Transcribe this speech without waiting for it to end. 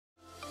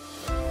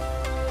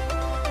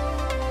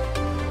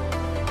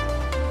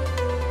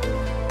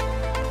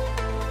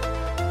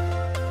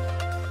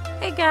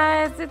Hey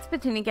guys, it's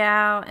Bikini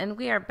Gal, and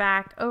we are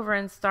back over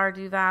in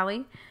Stardew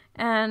Valley,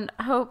 and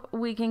hope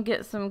we can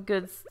get some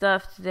good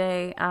stuff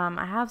today.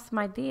 I have some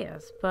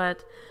ideas,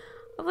 but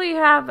hopefully you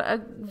have a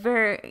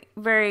very,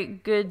 very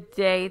good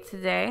day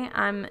today.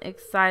 I'm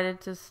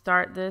excited to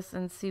start this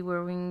and see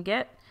where we can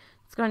get.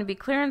 It's going to be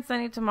clear and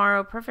sunny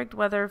tomorrow, perfect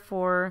weather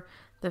for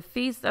the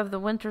Feast of the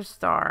Winter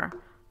Star.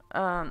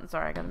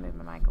 Sorry, I gotta move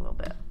my mic a little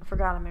bit. I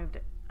forgot I moved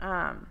it.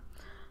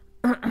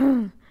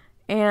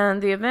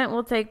 And the event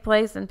will take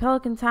place in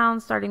Pelican Town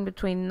starting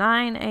between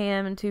 9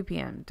 a.m. and 2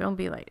 p.m. Don't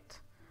be late.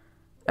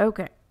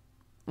 Okay.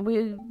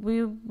 We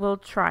will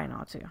try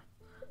not to.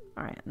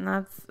 Alright, and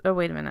that's... Oh,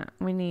 wait a minute.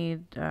 We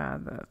need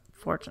the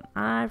fortune.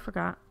 I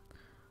forgot.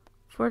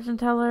 Fortune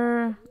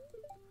teller.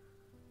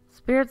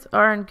 Spirits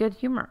are in good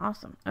humor.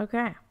 Awesome.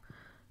 Okay.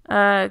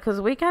 Because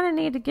we kind of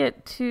need to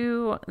get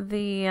to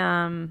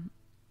the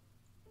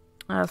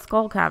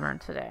skull cavern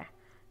today.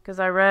 Because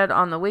I read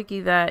on the wiki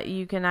that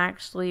you can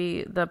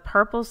actually, the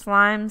purple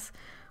slimes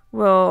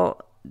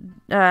will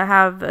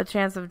have a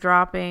chance of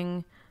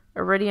dropping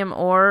iridium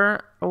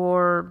ore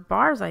or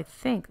bars. I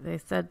think they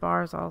said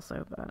bars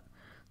also, but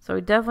so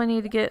we definitely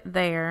need to get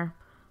there.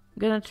 I'm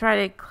gonna try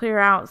to clear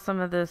out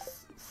some of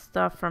this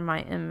stuff from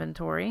my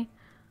inventory.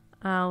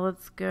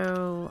 Let's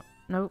go.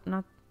 Nope,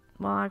 not.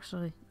 Well,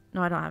 actually,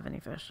 no, I don't have any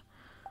fish.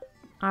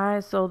 I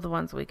sold the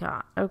ones we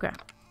caught. Okay.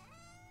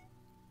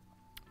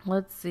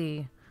 Let's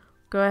see.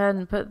 Go ahead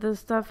and put this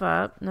stuff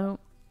up.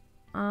 Nope.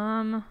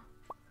 I'll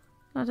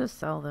just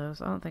sell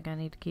those. I don't think I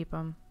need to keep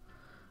them.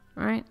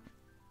 Right?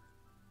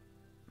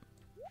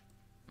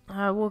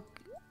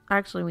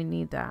 Actually, we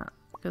need that.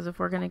 Because if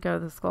we're going to go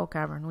to the skull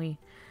cavern, we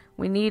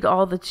need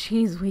all the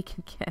cheese we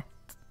can get.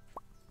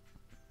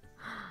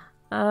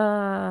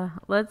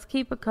 Let's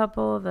keep a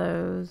couple of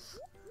those.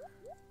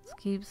 Let's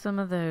keep some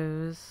of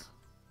those.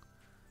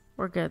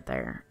 We're good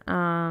there.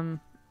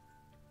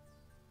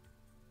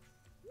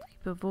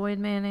 Avoid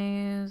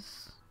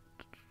mayonnaise.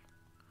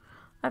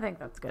 I think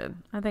that's good.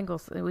 I think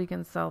we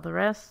can sell the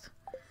rest.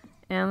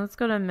 And let's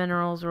go to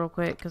minerals real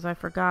quick because I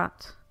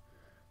forgot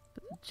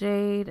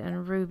jade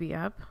and ruby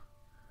up.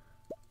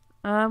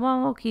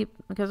 Well, we'll keep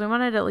because we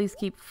wanted to at least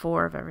keep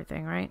 4 of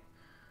everything, right?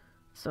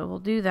 So we'll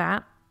do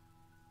that.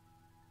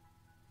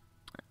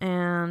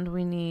 And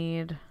we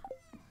need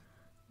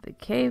the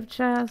cave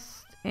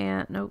chest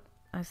and nope,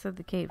 I said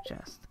the cave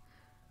chest.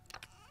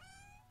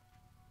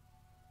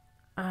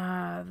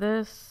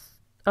 This...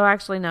 Oh,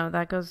 actually, no.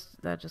 That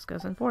just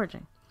goes in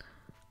foraging.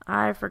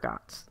 I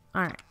forgot.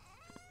 Alright.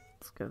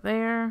 Let's go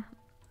there.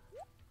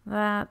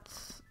 That.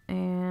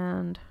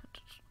 And...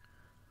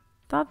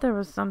 Thought there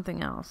was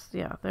something else.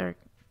 Yeah, there...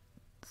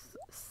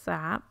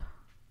 Sap.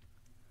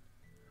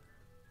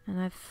 And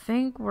I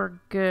think we're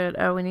good.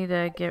 Oh, we need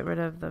to get rid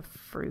of the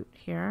fruit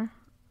here.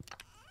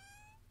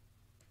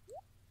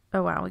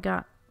 Oh, wow. We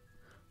got...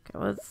 Okay,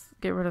 let's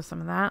get rid of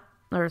some of that.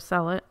 Or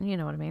sell it. You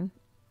know what I mean.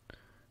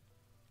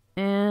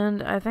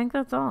 And I think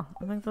that's all.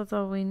 I think that's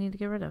all we need to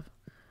get rid of.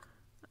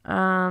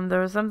 There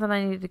was something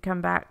I needed to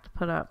come back to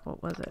put up.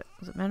 What was it?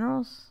 Was it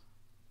minerals?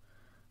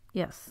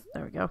 Yes.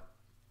 There we go.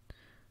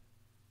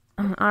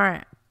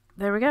 Alright.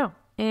 There we go.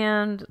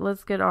 And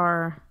let's get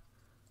our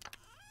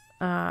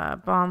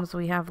bombs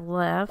we have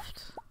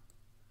left.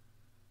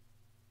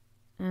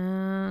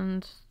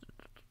 And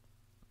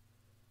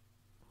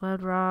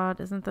lead rod.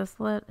 Isn't this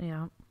lead?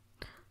 Yeah.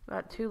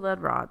 Got 2 lead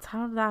rods.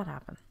 How did that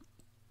happen?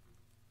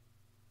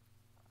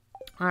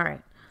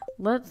 Alright,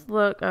 let's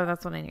look. Oh,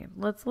 that's what I need.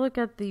 Let's look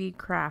at the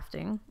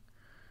crafting.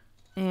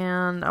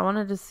 And I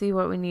wanted to see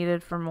what we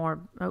needed for more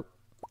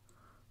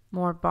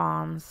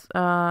bombs.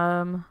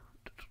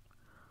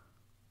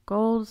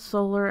 Gold,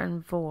 solar,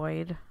 and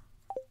void.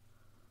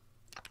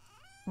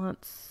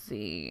 Let's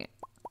see.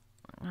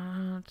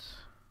 And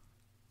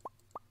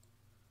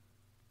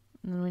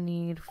then we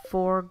need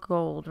 4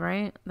 gold,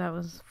 right? That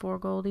was 4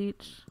 gold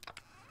each.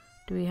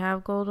 Do we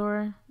have gold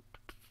ore?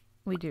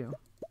 We do.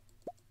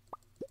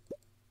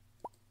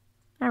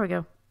 There we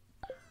go.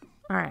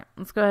 Alright,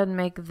 let's go ahead and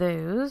make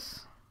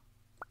those.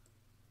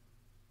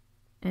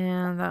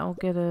 And that will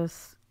get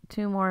us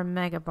 2 more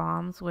mega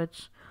bombs,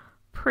 which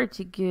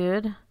pretty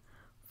good.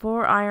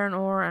 4 iron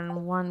ore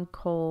and 1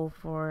 coal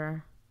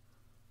for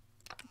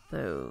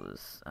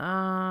those.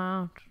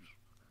 No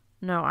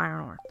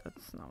iron ore.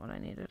 That's not what I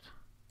needed.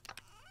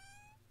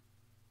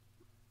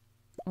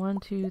 1,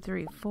 2,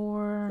 3,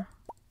 4.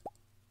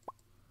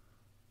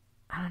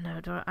 I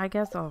don't know. I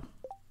guess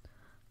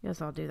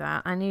I'll do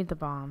that. I need the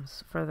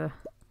bombs for the...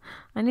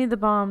 I need the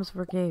bombs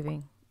for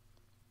caving.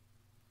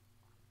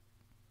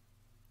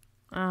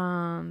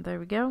 There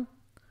we go.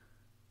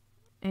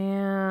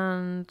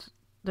 And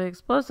the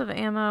explosive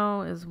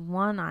ammo is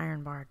 1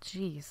 iron bar.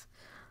 Jeez.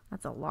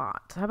 That's a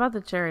lot. How about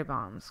the cherry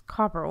bombs?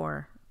 Copper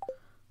ore.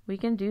 We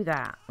can do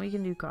that. We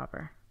can do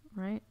copper.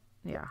 Right?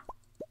 Yeah.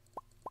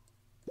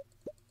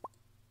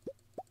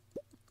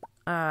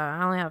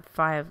 I only have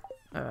 5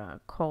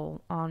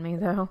 coal on me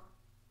though.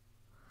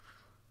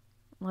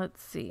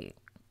 Let's see.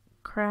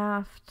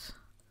 Craft.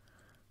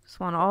 Just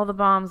want all the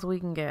bombs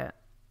we can get.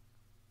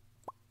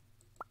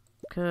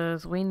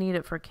 because we need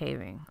it for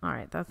caving.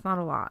 Alright, that's not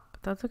a lot,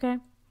 but that's okay.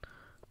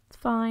 It's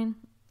fine.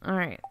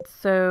 Alright,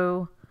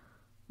 so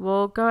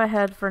we'll go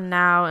ahead for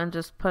now and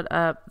just put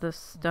up the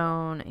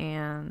stone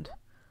and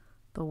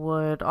the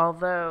wood.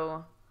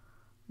 Although,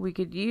 we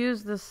could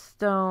use the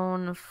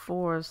stone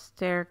for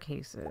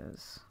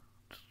staircases.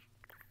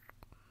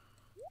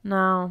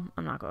 No,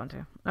 I'm not going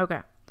to.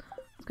 Okay,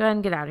 let's go ahead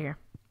and get out of here.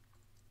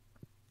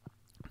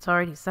 It's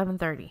already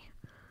 7:30.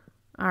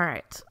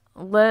 Alright,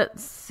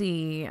 let's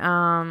see.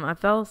 I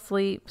fell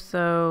asleep,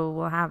 so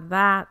we'll have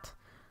that.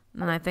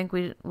 And I think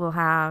we will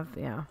have,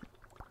 yeah,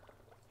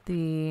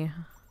 the...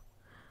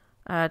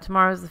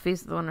 tomorrow's the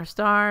Feast of the Winter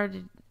Star.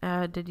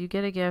 Did you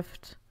get a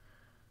gift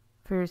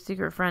for your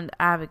secret friend,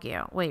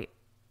 Abigail? Wait.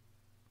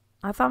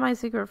 I thought my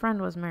secret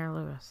friend was Mary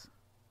Lewis.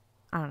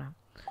 I don't know.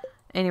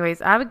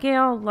 Anyways,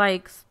 Abigail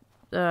likes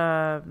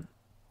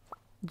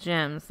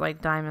gems,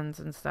 like diamonds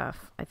and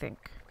stuff, I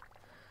think.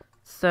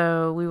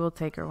 So we will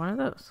take her one of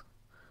those.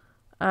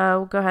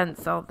 We'll go ahead and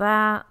sell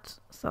that.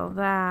 Sell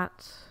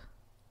that.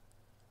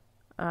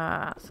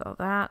 Sell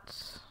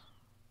that.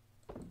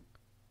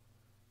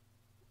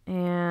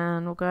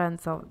 And we'll go ahead and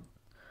sell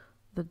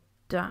the...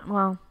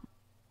 well,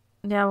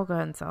 yeah, we'll go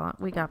ahead and sell it.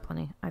 We got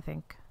plenty, I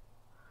think.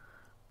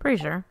 Pretty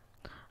sure.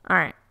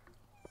 Alright.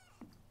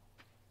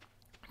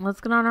 Let's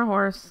get on our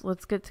horse.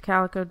 Let's get to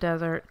Calico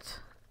Desert.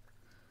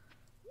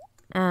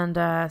 And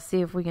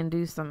see if we can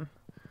do some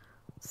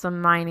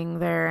mining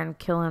there and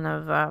killing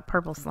of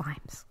purple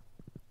slimes.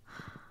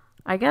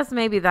 I guess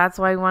maybe that's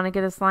why we want to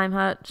get a slime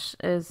hutch,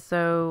 is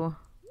so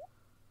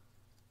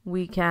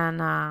we can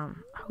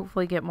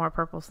hopefully get more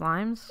purple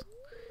slimes.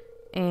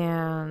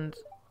 And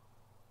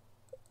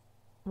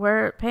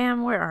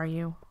Pam, where are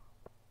you?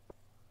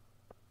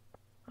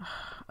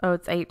 Oh,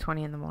 it's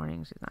 8:20 in the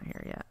morning. She's not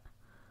here yet.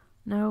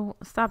 No,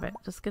 stop it.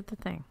 Just get the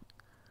thing.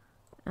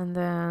 And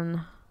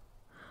then,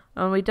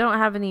 oh, we don't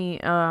have any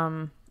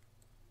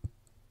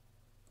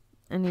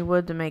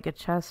wood to make a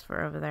chest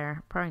for over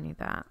there. Probably need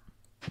that.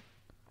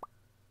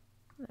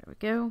 There we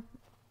go.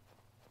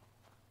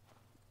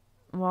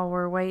 While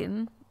we're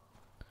waiting.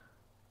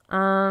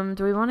 Do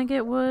we want to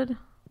get wood?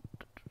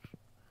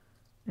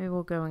 Maybe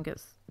we'll go and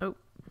get...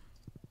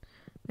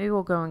 Maybe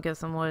we'll go and get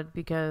some wood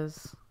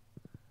because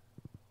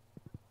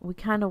we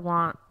kind of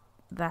want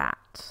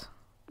that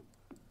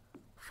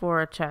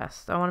for a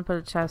chest. I want to put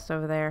a chest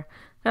over there.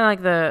 Kind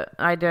of like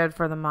I did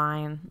for the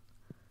mine.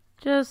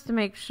 Just to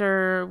make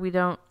sure we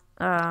don't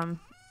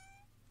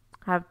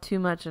have too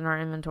much in our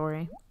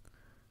inventory.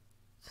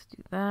 Let's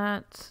do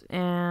that.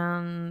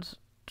 And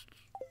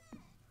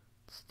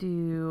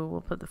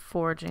we'll put the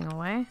foraging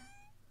away.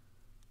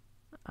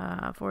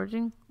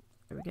 Foraging.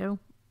 There we go.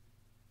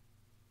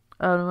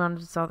 Oh, we wanted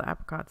to sell the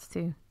apricots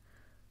too.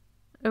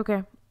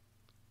 Okay.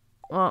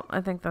 Well,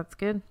 I think that's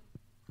good.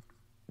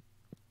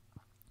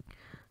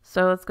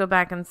 So let's go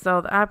back and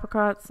sell the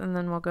apricots, and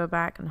then we'll go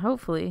back and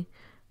hopefully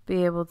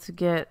be able to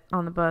get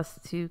on the bus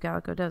to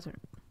Calico Desert.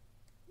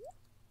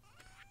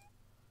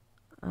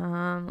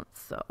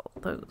 Let's sell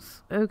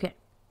those. Okay.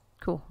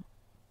 Cool.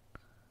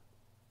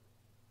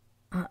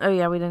 Oh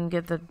yeah, we didn't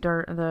get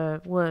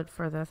the wood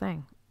for the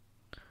thing.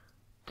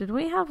 Did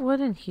we have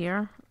wood in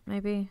here?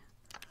 Maybe?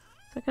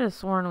 I could have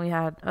sworn we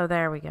had... Oh,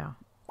 there we go.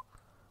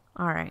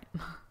 Alright.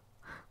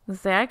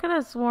 Let's say I could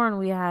have sworn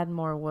we had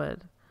more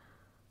wood.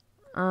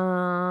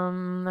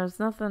 There's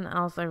nothing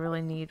else I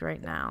really need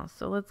right now.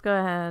 So let's go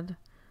ahead.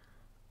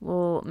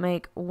 We'll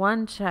make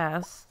one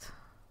chest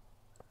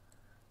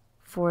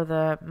for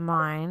the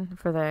mine,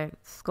 for the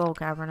skull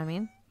cavern, I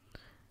mean.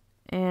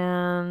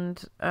 And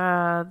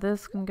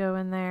this can go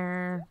in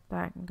there.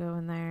 That can go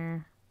in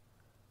there.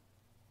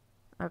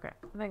 Okay,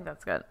 I think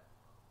that's good.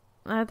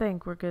 I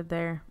think we're good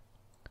there.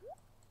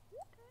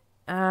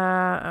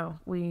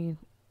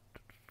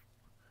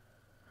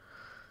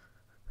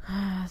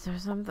 Is there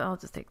something? I'll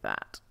just take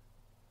that.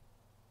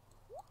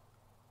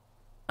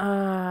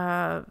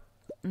 No.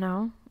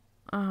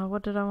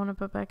 What did I want to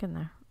put back in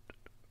there?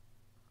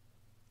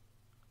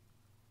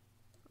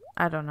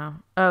 I don't know.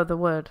 Oh, the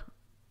wood.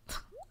 I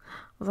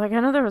was like, I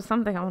know there was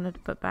something I wanted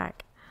to put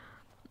back.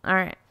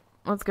 Alright,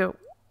 let's go.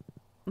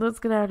 Let's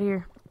get out of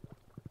here.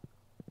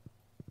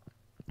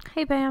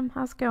 Hey, Bam.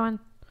 How's it going?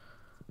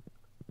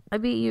 I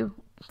beat you.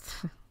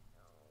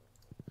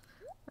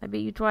 I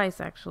beat you twice,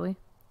 actually.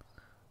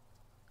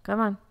 Come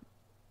on.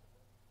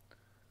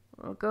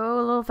 We'll go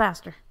a little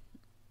faster.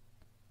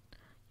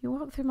 You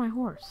walk through my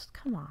horse.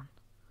 Come on.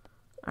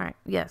 Alright,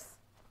 yes.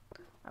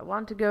 I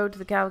want to go to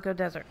the Calico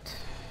Desert.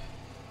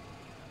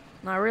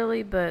 Not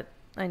really, but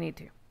I need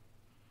to.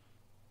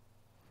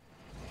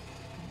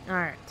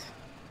 Alright.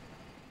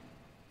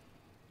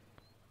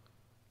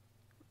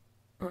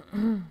 I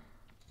don't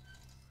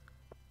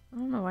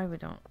know why we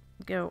don't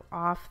go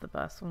off the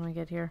bus when we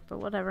get here, but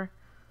whatever.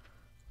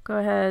 Go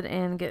ahead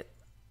and get...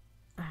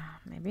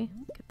 maybe.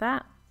 Get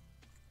that.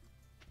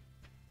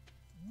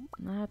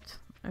 That.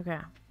 Okay.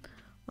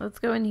 Let's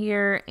go in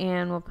here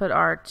and we'll put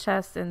our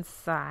chest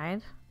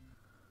inside.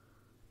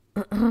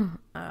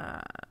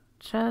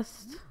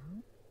 Chest.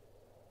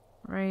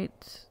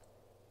 Right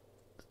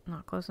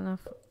Not close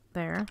enough.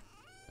 There.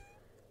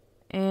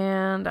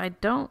 And I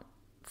don't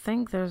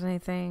think there's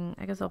anything.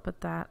 I guess I'll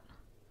put that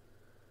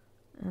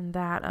and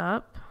that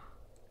up.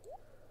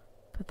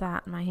 Put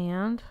that in my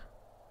hand.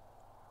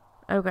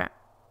 Okay.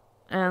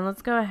 And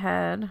let's go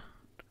ahead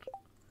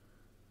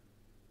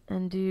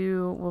and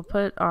we'll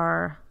put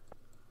our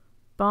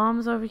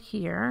bombs over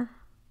here.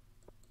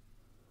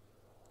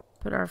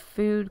 Put our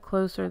food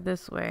closer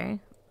this way.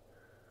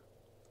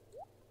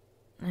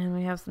 And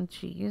we have some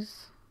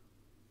cheese.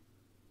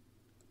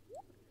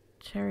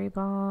 Cherry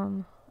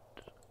bomb.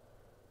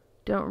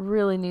 Don't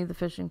really need the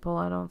fishing pole,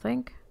 I don't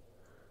think.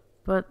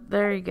 But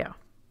there you go.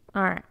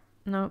 Alright.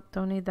 Nope,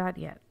 don't need that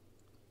yet.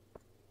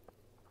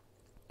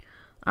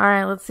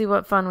 Alright, let's see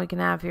what fun we can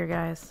have here,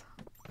 guys.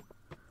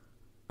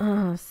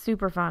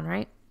 Super fun,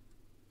 right?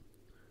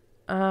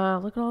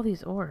 Look at all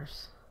these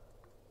ores.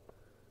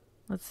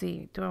 Let's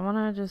see. Do I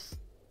want to just...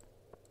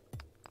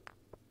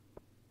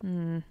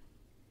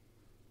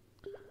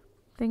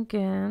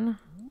 Thinking...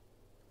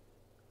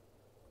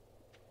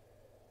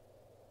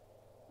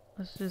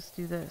 Let's just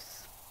do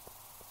this.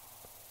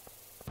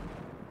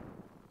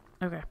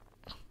 Okay.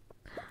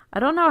 I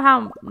don't know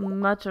how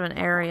much of an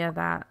area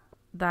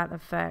that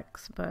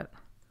affects, but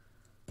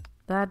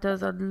that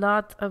does a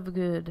lot of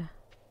good.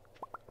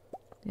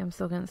 Yeah, I'm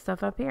still getting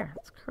stuff up here.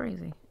 It's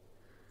crazy.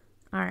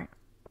 Alright.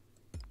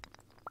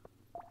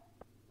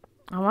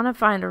 I want to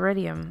find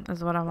iridium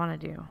is what I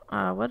want to do.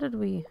 What did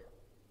we...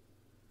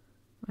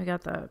 We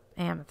got the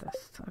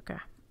amethyst. Okay.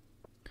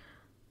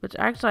 Which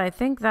actually, I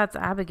think that's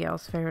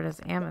Abigail's favorite is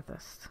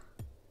amethyst.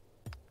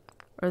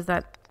 Or is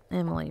that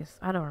Emily's?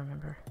 I don't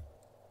remember.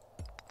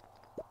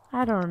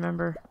 I don't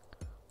remember.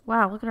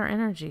 Wow, look at our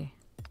energy.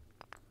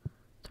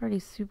 It's already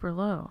super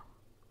low.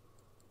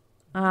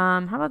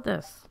 How about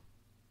this?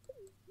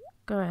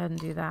 Go ahead and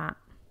do that.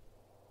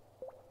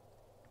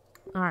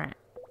 Alright.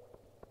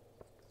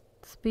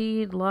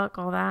 Speed, luck,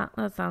 all that.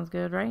 That sounds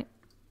good, right?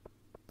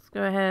 Let's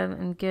go ahead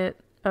and get...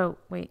 Oh,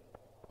 wait.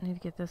 I need to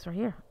get this right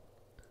here.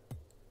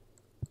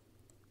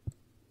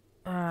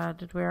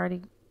 Did we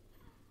already...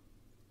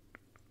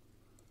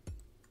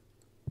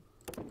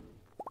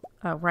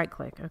 Oh, right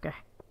click. Okay.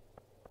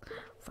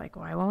 It's like,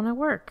 why won't it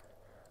work?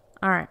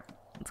 Alright.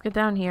 Let's get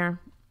down here.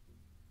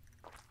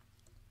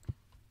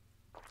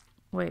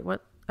 Wait,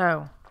 what?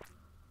 Oh.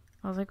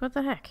 I was like, what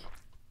the heck?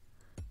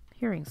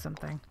 Hearing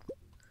something.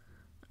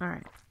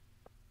 Alright.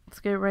 Let's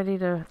get ready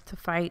to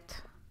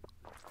fight.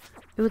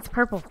 Ooh, it's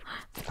purple.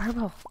 It's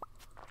purple.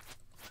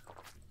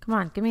 Come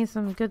on, give me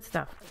some good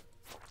stuff.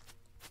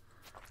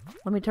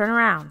 Let me turn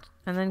around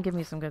and then give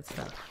me some good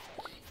stuff.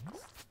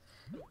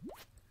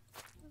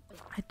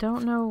 I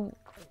don't know.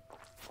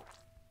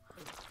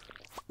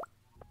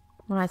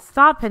 When I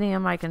stop hitting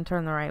him, I can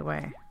turn the right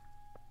way.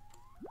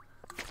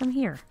 Come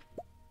here.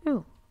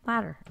 Ooh,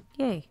 ladder.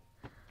 Yay.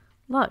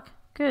 Look,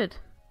 good.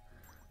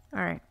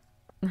 Alright.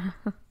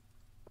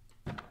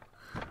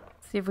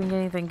 See if we can get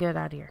anything good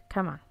out of here.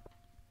 Come on.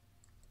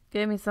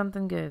 Give me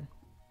something good.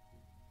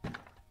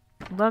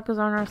 Luck is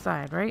on our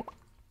side, right?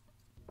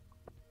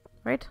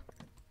 Right?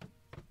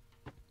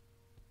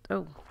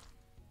 Oh.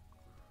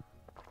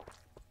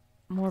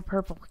 More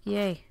purple.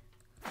 Yay.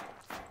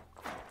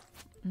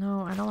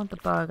 No, I don't want the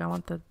bug. I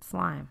want the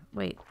slime.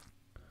 Wait.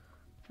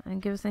 I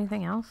didn't give us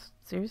anything else?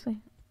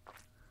 Seriously?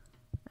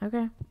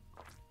 Okay.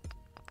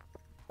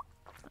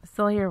 I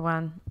still hear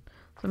one.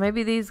 So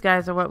maybe these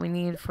guys are what we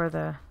need for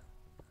the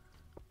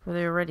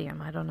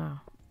iridium. I don't know.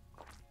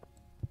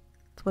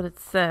 That's what it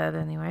said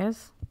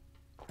anyways.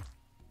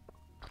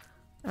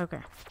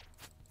 Okay.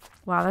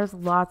 Wow, there's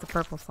lots of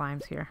purple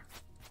slimes here.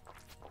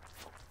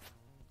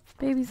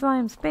 Baby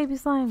slimes, baby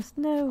slimes,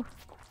 no.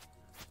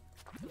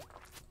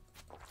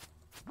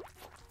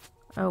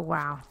 Oh,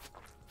 wow.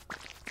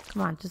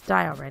 Come on, just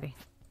die already.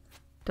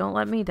 Don't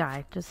let me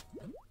die. Just...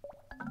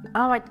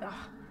 Oh,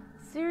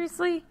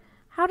 seriously?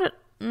 How did...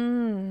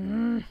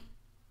 I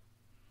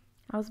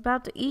was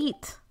about to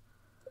eat.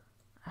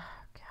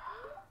 Oh,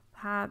 God.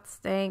 That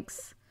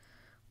stinks.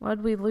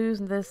 What'd we lose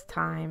this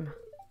time?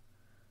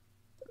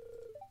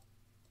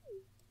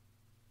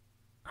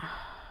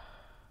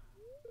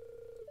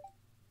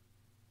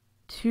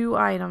 2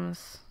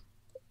 items.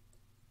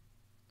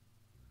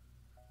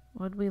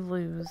 What'd we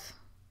lose?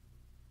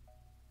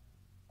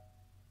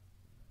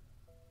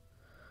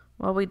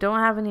 Well, we don't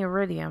have any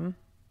iridium.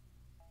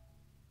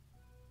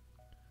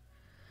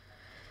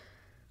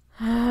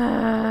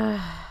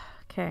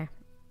 Okay.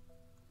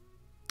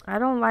 I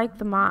don't like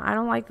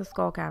the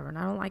skull cavern.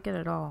 I don't like it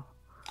at all.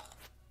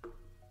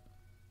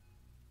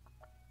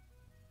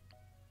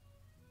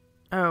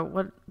 Oh,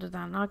 what did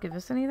that not give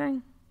us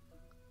anything?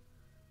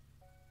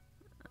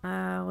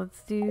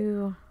 Let's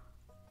do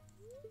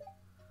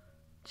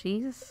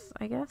cheese,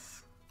 I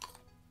guess.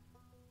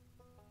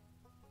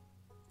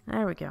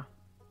 There we go.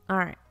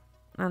 Alright.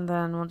 And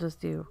then we'll just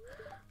do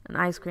an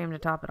ice cream to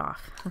top it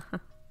off.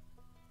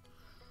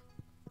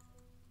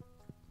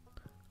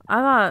 I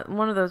thought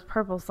one of those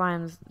purple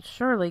slimes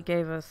surely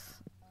gave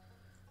us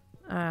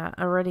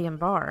iridium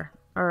bar.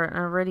 Or an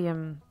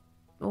iridium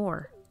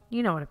ore.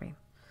 You know what I mean.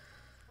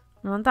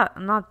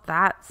 I'm not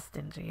that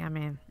stingy. I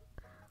mean,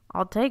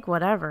 I'll take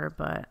whatever,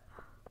 but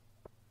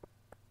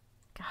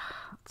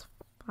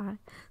God,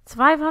 it's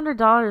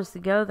 $500 to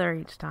go there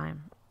each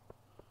time.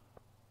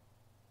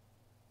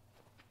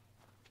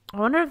 I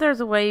wonder if there's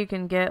a way you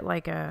can get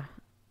like a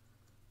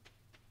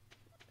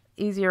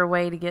easier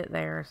way to get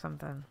there or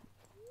something.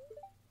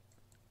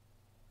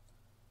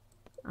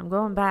 I'm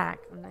going back.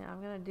 I'm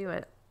gonna do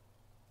it.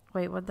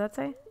 Wait, what'd that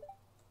say?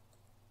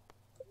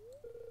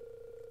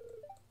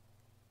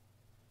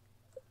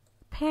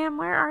 Pam,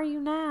 where are you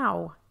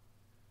now?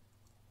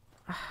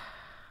 Can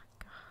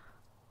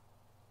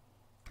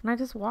I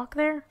just walk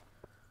there?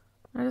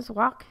 Can I just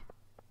walk?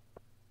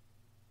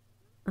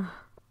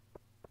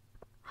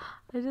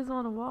 I just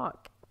want to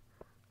walk.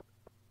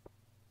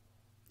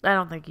 I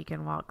don't think you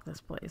can walk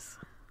this place.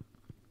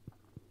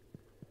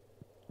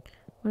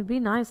 Would be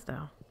nice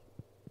though.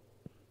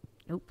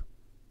 Nope.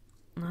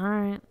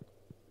 Alright.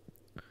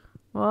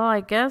 Well,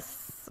 I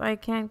guess I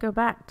can't go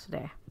back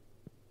today.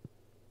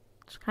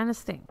 Which kind of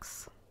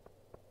stinks.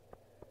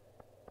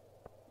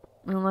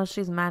 Unless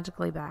she's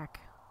magically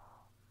back.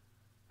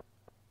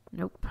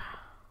 Nope.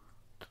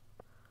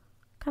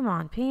 Come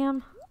on,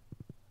 Pam.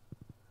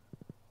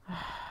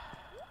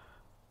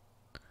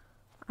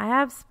 I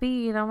have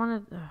speed. I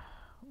want to...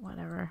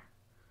 whatever.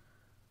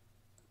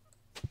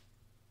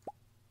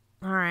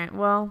 Alright,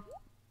 well...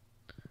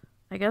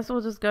 I guess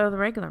we'll just go to the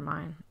regular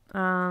mine.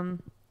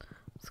 I'm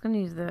just gonna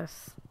use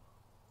this.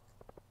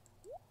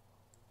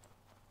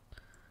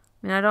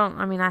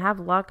 I mean, I have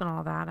luck and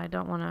all that. I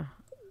don't want to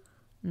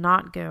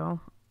not go.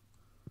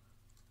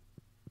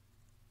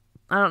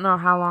 I don't know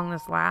how long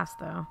this lasts,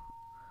 though.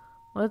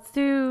 Let's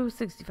do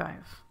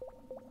 65.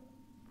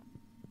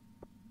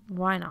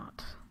 Why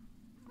not?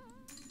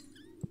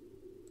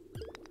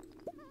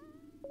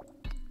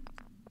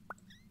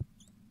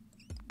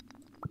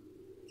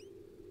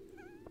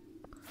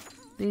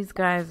 These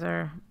guys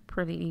are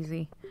pretty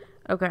easy.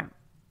 Okay.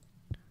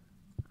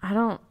 I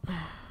don't...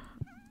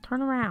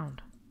 Turn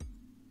around.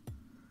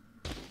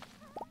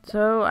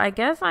 So, I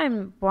guess I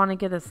want to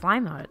get a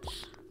slime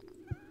hutch.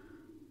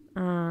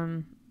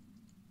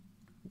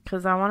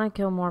 Because I want to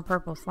kill more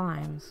purple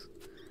slimes.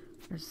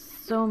 There's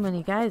so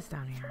many guys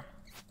down here.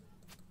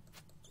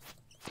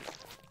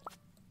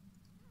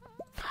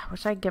 I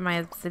wish I could get my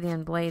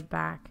obsidian blade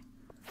back.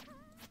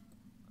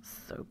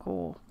 So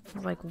cool.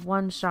 It's like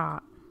one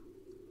shot.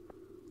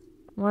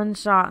 One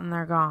shot and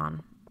they're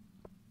gone.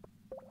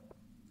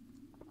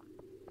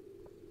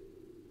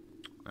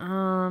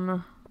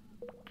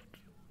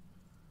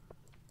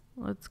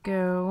 Let's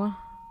go.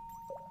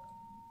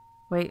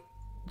 Wait,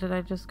 did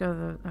I just go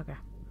the... Okay.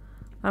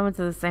 I went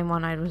to the same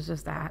one I was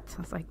just at.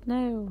 I was like,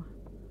 no.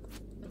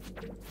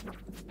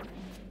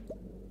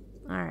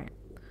 Alright.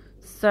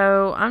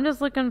 So, I'm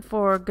just looking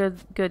for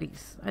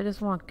goodies. I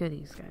just want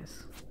goodies,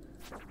 guys.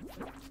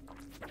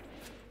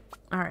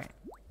 Alright.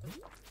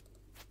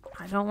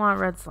 I don't want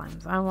red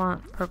slimes. I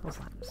want purple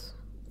slimes.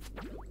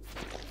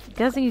 I'm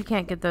guessing you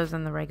can't get those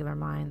in the regular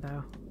mine,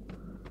 though.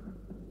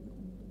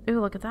 Ooh,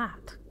 look at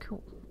that.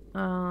 Cool.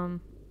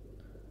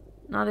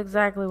 Not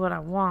exactly what I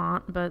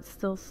want, but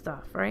still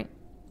stuff, right?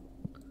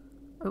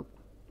 Oh,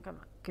 come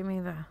on. Give me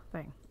the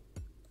thing.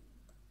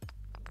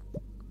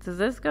 Does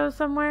this go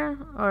somewhere?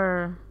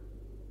 Or...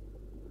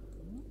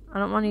 I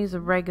don't want to use a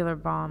regular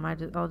bomb.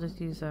 I'll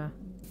just use a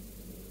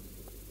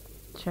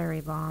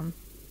cherry bomb.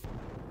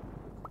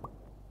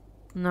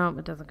 Nope,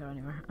 it doesn't go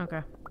anywhere.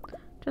 Okay.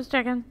 Just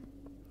checking.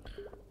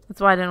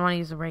 That's why I didn't want to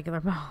use a regular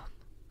bomb.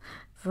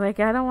 It's like,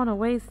 I don't want to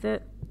waste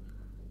it.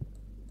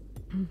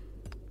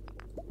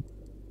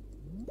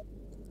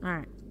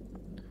 Alright.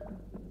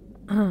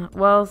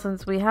 Well,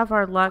 since we have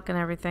our luck and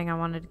everything, I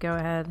wanted to go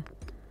ahead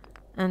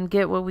and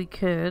get what we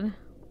could.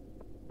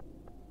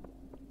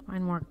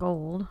 Find more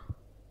gold.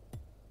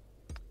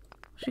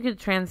 Wish we could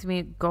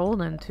transmute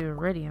gold into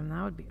iridium.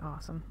 That would be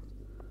awesome.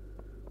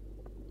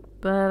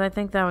 But I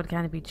think that would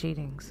kind of be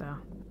cheating, so...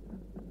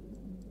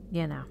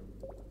 You know.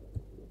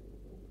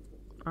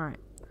 Alright.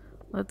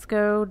 Let's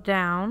go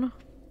down.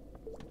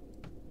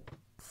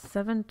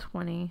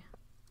 720.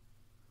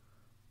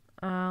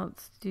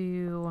 Let's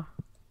do...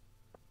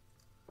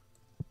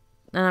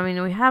 And I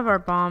mean, we have our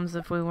bombs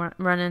if we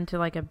run into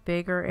like a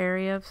bigger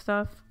area of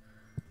stuff.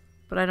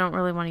 But I don't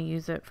really want to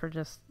use it for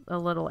just a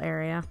little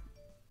area.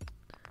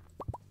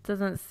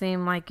 Doesn't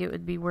seem like it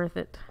would be worth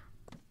it.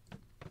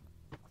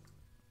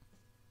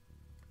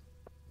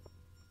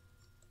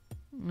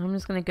 I'm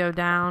just going to go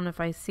down. If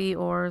I see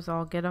ores,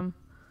 I'll get them.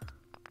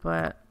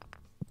 But...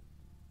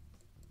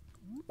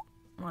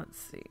 Let's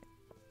see.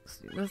 Let's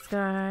do this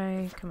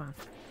guy. Come on.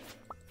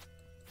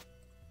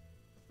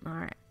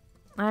 Alright.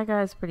 That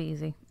guy's pretty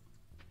easy.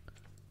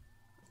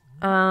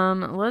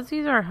 Let's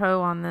use our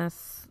hoe on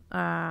this,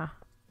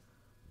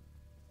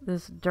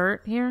 this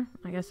dirt here.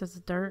 I guess it's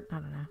dirt. I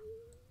don't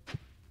know.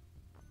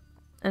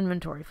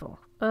 Inventory full.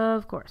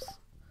 Of course.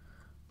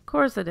 Of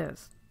course it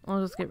is.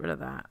 We'll just get rid of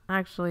that.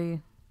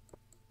 Actually,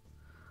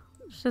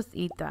 let's just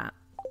eat that.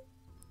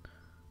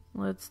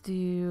 Let's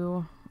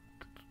do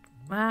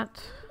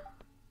that.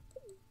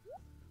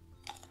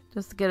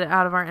 Just to get it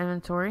out of our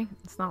inventory.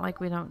 It's not like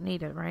we don't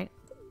need it, right?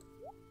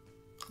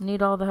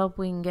 Need all the help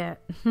we can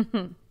get.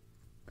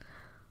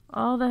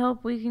 All the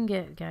help we can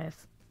get,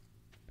 guys.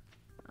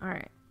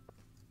 Alright.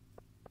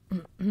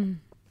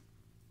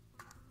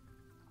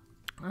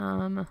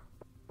 Let's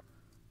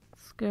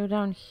go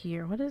down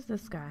here. What is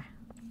this guy?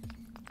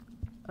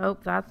 Oh,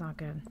 that's not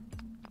good.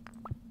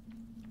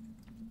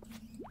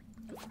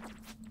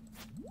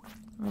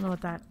 I don't know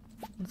what that...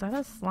 Is that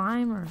a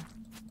slime or...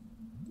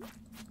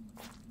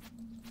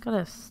 Got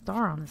a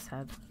star on his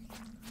head.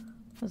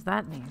 What does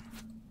that mean?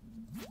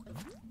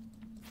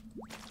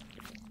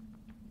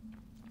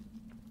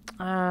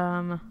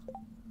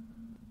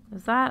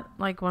 Is that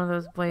like one of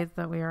those blades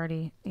that we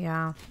already...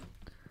 Yeah.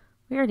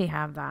 We already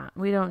have that.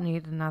 We don't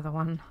need another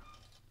one.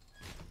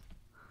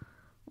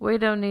 We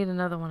don't need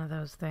another one of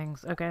those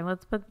things. Okay,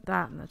 let's put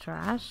that in the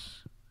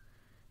trash.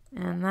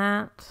 And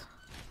that...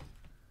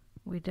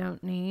 We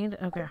don't need...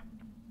 Okay.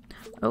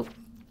 Oh.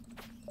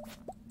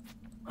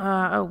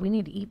 Oh, we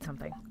need to eat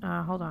something.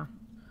 Hold on.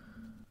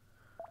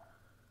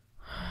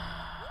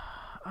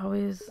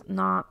 Always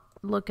not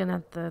looking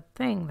at the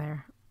thing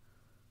there.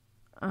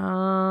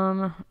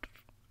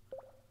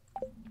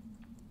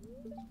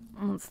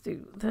 Let's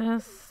do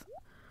this.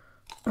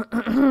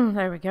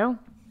 There we go.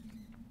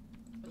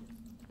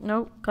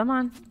 Nope, come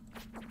on.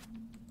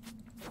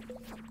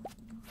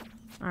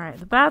 Alright,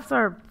 the bats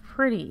are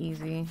pretty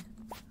easy.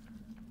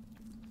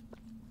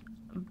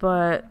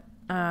 But,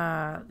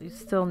 you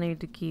still need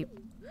to keep...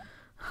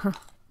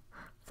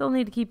 still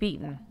need to keep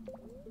eating.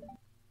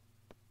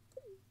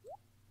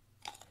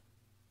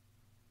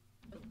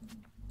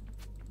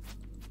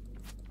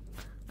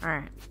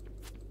 Alright.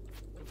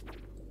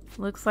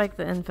 Looks like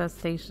the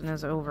infestation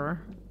is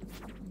over.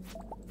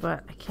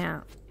 But I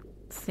can't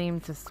seem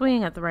to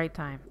swing at the right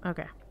time.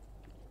 Okay.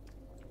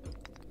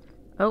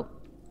 Oh.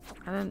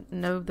 I didn't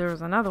know there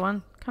was another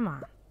one. Come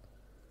on.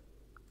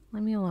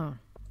 Leave me alone.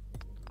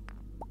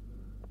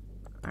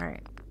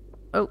 Alright.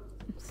 Oh.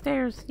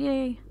 Stairs.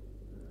 Yay.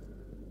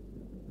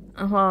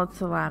 Well,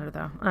 it's a ladder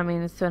though. I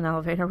mean, it's to an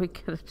elevator. We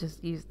could have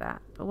just used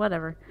that. But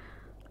whatever.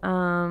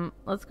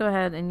 Let's go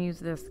ahead and use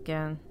this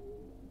again.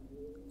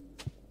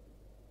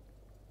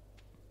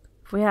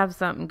 If we have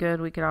something good,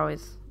 we could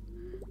always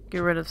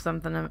get rid of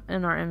something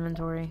in our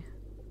inventory.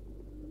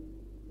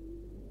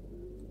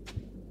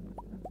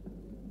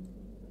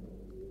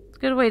 It's a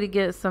good way to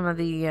get some of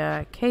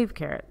the cave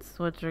carrots,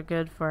 which are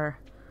good for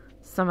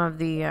some of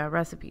the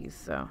recipes,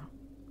 so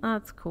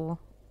that's cool.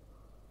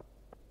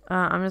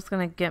 I'm just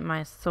gonna get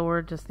my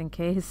sword just in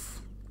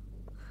case.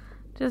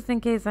 Just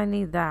in case I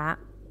need that.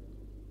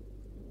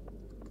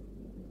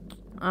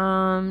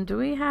 Do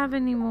we have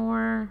any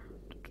more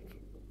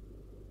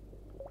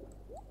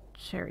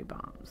cherry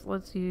bombs?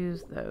 Let's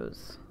use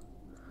those.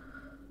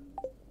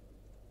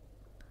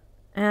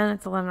 And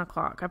it's 11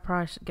 o'clock. I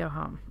probably should go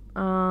home.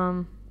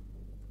 I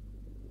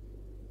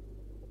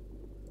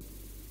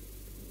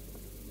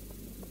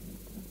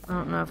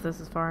don't know if this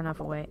is far enough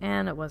away.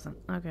 And it wasn't.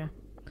 Okay.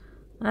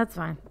 That's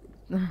fine.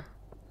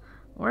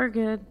 We're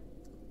good.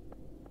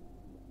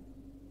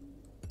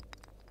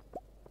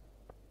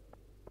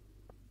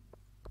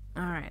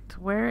 Alright.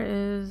 Where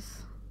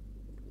is...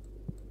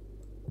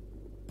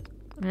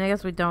 I mean, I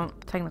guess we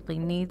don't technically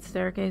need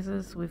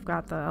staircases. We've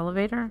got the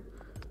elevator.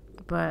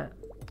 But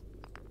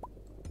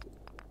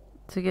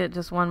to get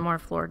just one more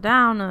floor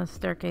down, a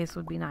staircase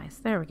would be nice.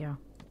 There we go.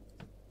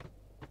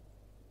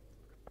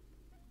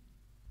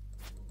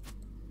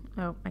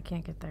 Oh, I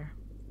can't get there.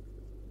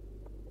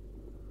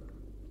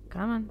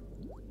 Come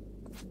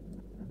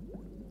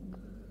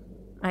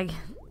on.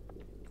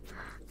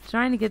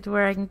 Trying to get to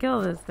where I can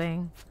kill this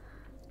thing.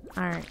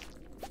 Alright.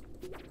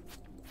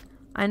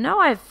 I know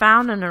I've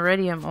found an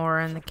iridium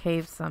ore in the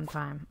cave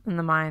sometime. In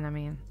the mine, I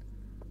mean.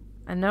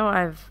 I know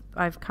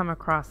I've come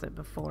across it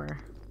before.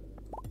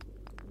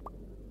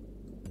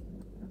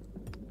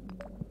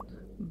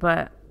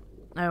 But,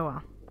 oh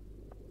well.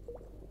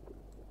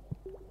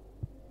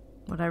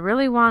 What I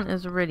really want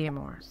is iridium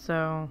ore,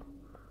 so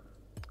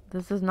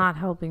this is not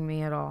helping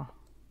me at all.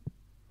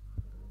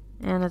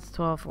 And it's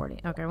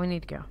 12:40. Okay, we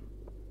need to go.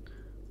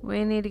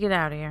 We need to get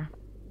out of here.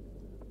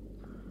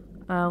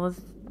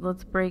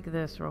 Let's break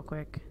this real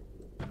quick.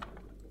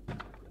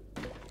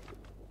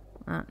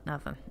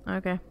 Nothing.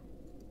 Okay.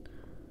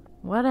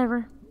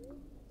 Whatever.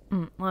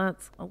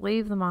 Let's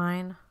leave the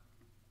mine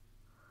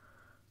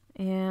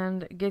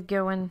and get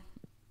going.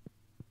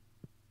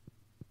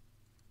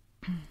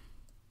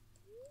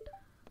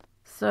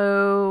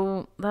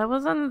 So that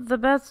wasn't the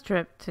best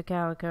trip to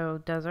Calico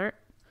Desert.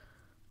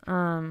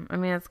 I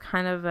mean, it's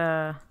kind of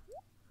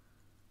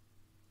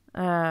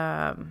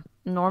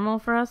normal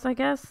for us, I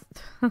guess,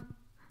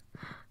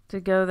 to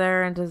go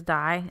there and just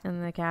die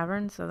in the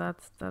cavern. So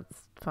that's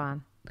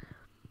fun.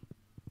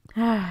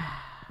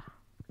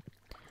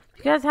 If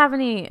you guys have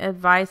any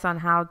advice on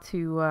how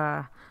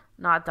to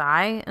not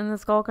die in the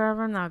skull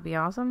cavern, that would be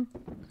awesome.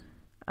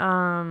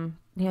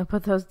 Yeah,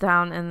 put those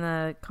down in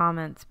the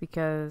comments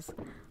because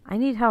I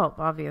need help,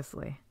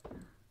 obviously.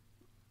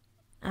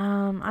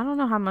 I don't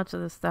know how much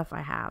of this stuff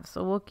I have,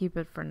 so we'll keep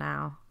it for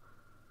now.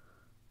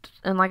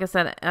 And like I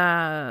said,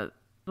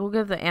 we'll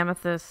give the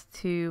amethyst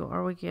to,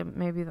 or we give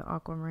maybe the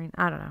aquamarine.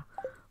 I don't know.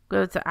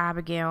 Go to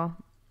Abigail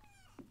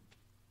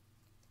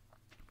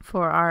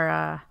for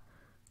our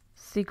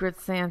Secret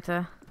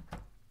Santa.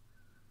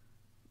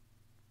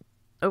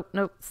 Oh,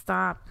 nope.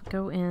 Stop.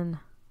 Go in.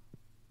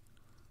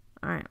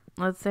 Alright.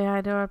 Let's say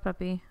hi to our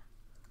puppy.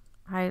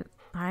 Hi,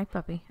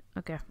 puppy.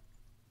 Okay.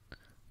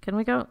 Can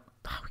we go?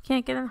 Oh, we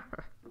can't get in.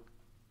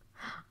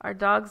 Our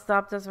dog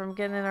stopped us from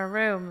getting in our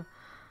room.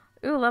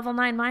 Ooh, level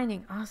 9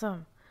 mining.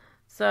 Awesome.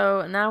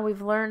 So now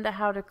we've learned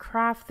how to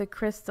craft the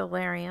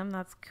crystallarium.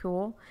 That's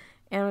cool.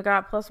 And we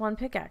got +1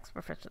 pickaxe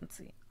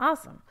proficiency.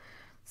 Awesome.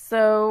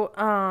 So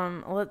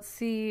let's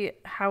see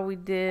how we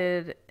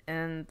did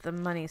in the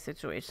money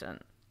situation.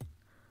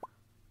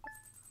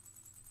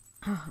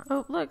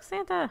 Oh, look,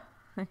 Santa.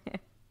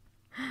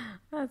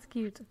 That's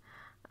cute.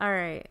 All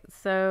right.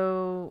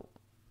 So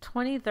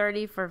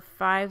 20-30 for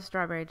 5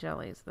 strawberry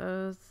jellies.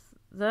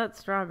 That's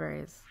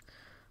strawberries.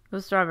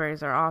 Those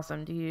strawberries are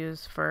awesome to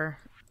use for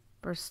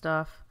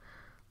stuff.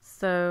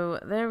 So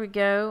there we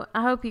go.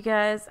 I hope you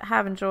guys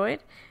have enjoyed.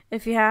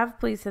 If you have,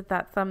 please hit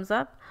that thumbs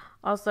up.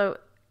 Also,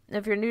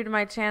 if you're new to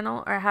my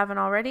channel or haven't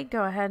already,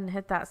 go ahead and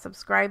hit that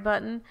subscribe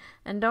button.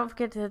 And don't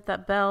forget to hit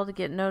that bell to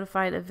get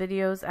notified of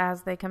videos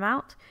as they come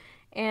out.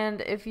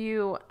 And if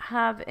you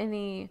have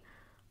any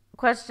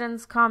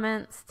questions,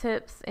 comments,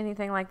 tips,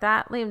 anything like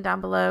that, leave them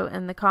down below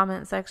in the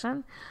comment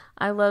section.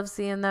 I love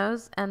seeing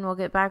those, and we'll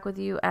get back with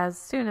you as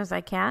soon as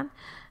I can.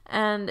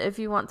 And if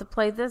you want to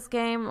play this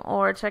game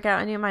or check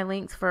out any of my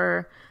links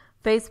for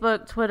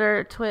Facebook,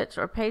 Twitter, Twitch,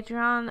 or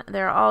Patreon,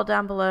 they're all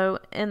down below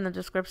in the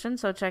description,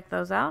 so check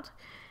those out.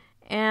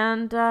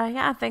 And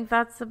yeah, I think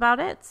that's about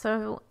it.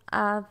 So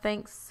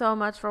thanks so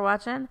much for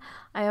watching.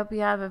 I hope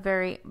you have a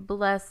very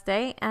blessed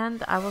day,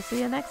 and I will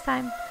see you next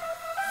time.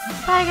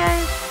 Bye,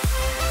 guys.